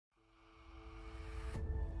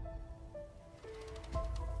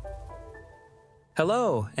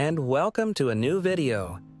Hello, and welcome to a new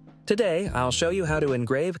video. Today, I'll show you how to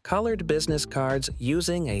engrave colored business cards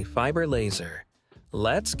using a fiber laser.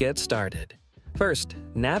 Let's get started. First,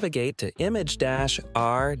 navigate to ImagR.com.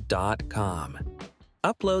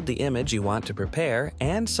 Upload the image you want to prepare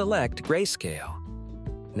and select grayscale.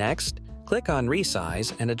 Next, click on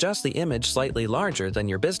Resize and adjust the image slightly larger than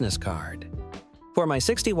your business card. For my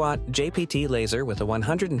 60-watt JPT laser with a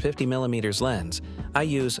 150mm lens, I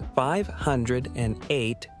use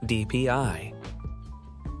 508 dpi.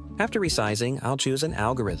 After resizing, I'll choose an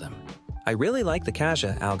algorithm. I really like the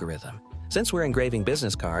Kaja algorithm. Since we're engraving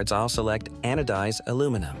business cards, I'll select Anodized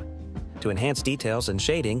aluminum. To enhance details and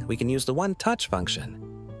shading, we can use the One Touch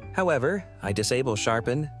function. However, I disable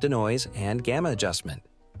sharpen, denoise, and gamma adjustment.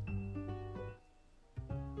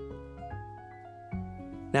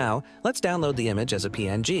 Now, let's download the image as a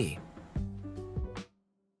PNG.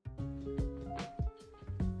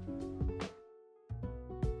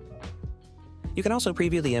 You can also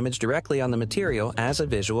preview the image directly on the material as a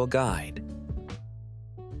visual guide.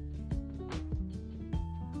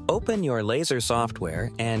 Open your laser software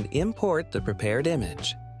and import the prepared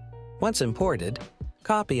image. Once imported,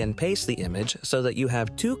 copy and paste the image so that you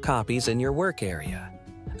have 2 copies in your work area.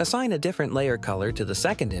 Assign a different layer color to the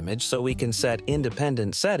second image so we can set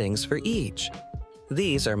independent settings for each.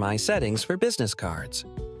 These are my settings for business cards.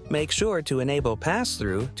 Make sure to enable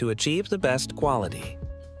pass-through to achieve the best quality.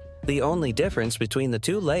 The only difference between the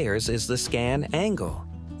 2 layers is the scan angle,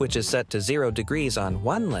 which is set to 0 degrees on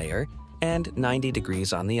one layer and 90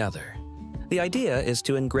 degrees on the other. The idea is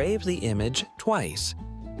to engrave the image twice,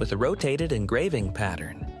 with a rotated engraving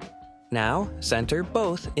pattern. Now, center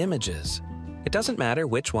both images. It doesn't matter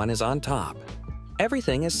which one is on top.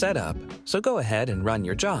 Everything is set up, so go ahead and run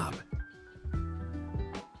your job.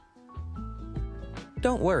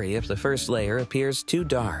 Don't worry if the first layer appears too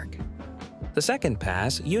dark. The second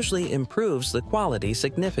pass usually improves the quality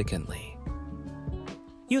significantly.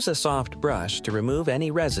 Use a soft brush to remove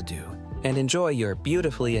any residue and enjoy your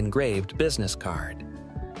beautifully engraved business card.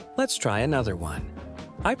 Let's try another one.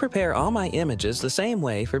 I prepare all my images the same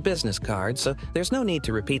way for business cards, so there's no need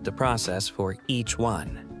to repeat the process for each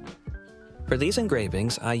one. For these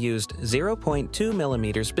engravings, I used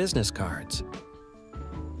 0.2mm business cards.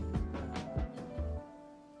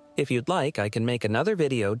 If you'd like, I can make another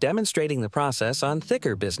video demonstrating the process on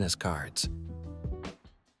thicker business cards.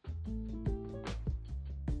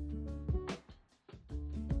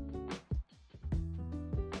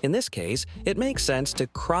 In this case, it makes sense to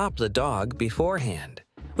crop the dog beforehand,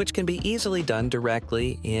 which can be easily done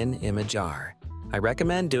directly in ImagR. I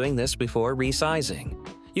recommend doing this before resizing.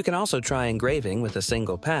 You can also try engraving with a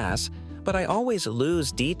single pass, but I always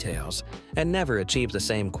lose details and never achieve the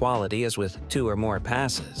same quality as with 2 or more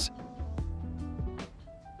passes.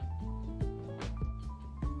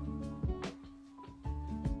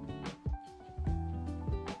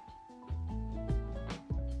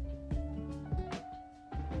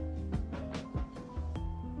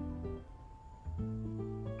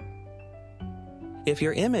 If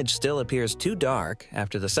your image still appears too dark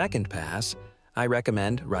after the second pass, I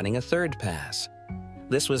recommend running a third pass.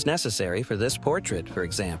 This was necessary for this portrait, for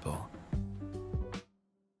example.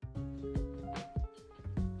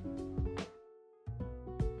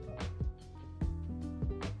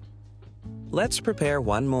 Let's prepare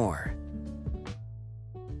one more.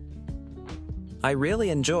 I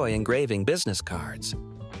really enjoy engraving business cards.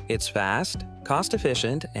 It's fast,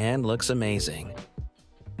 cost-efficient, and looks amazing.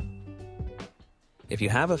 If you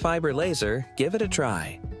have a fiber laser, give it a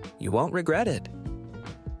try. You won't regret it.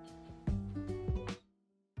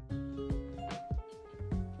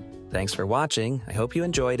 Thanks for watching. I hope you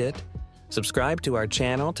enjoyed it. Subscribe to our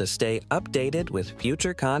channel to stay updated with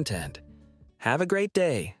future content. Have a great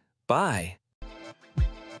day. Bye.